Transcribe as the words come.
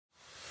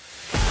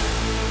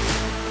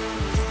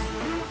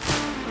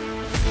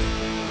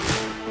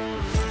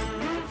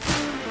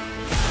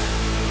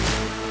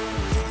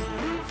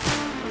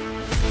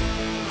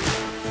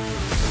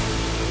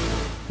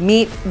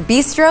Meet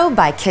Beastro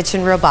by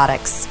Kitchen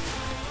Robotics.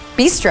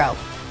 Beastro,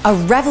 a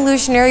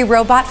revolutionary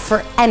robot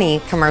for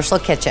any commercial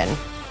kitchen.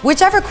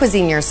 Whichever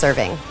cuisine you're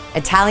serving,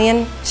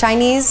 Italian,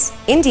 Chinese,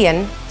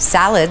 Indian,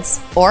 salads,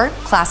 or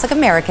classic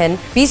American,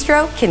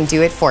 Beastro can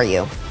do it for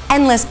you.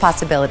 Endless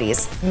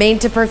possibilities,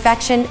 made to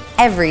perfection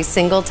every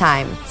single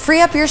time. Free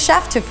up your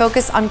chef to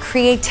focus on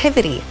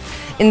creativity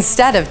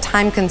instead of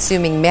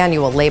time-consuming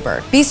manual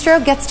labor.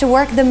 Beastro gets to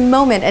work the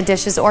moment a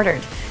dish is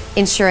ordered,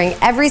 ensuring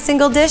every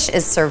single dish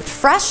is served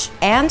fresh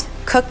and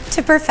cooked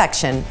to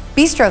perfection.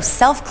 Beastro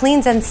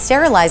self-cleans and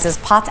sterilizes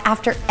pots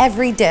after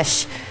every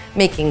dish,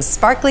 making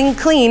sparkling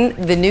clean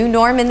the new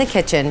norm in the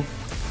kitchen.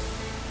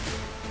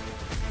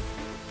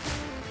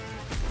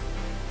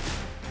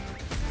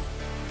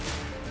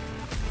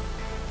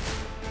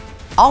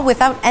 All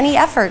without any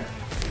effort.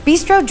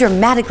 Beastro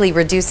dramatically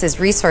reduces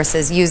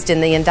resources used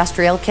in the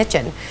industrial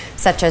kitchen,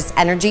 such as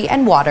energy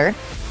and water,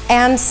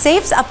 and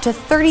saves up to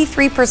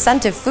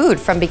 33% of food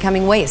from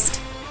becoming waste.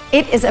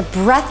 It is a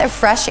breath of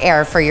fresh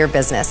air for your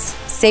business,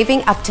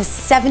 saving up to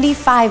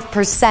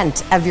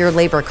 75% of your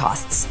labor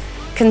costs.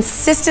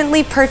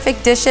 Consistently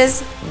perfect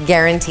dishes,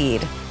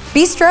 guaranteed.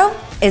 Beastro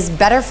is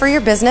better for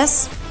your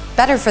business,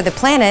 better for the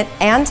planet,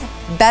 and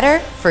better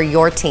for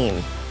your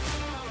team.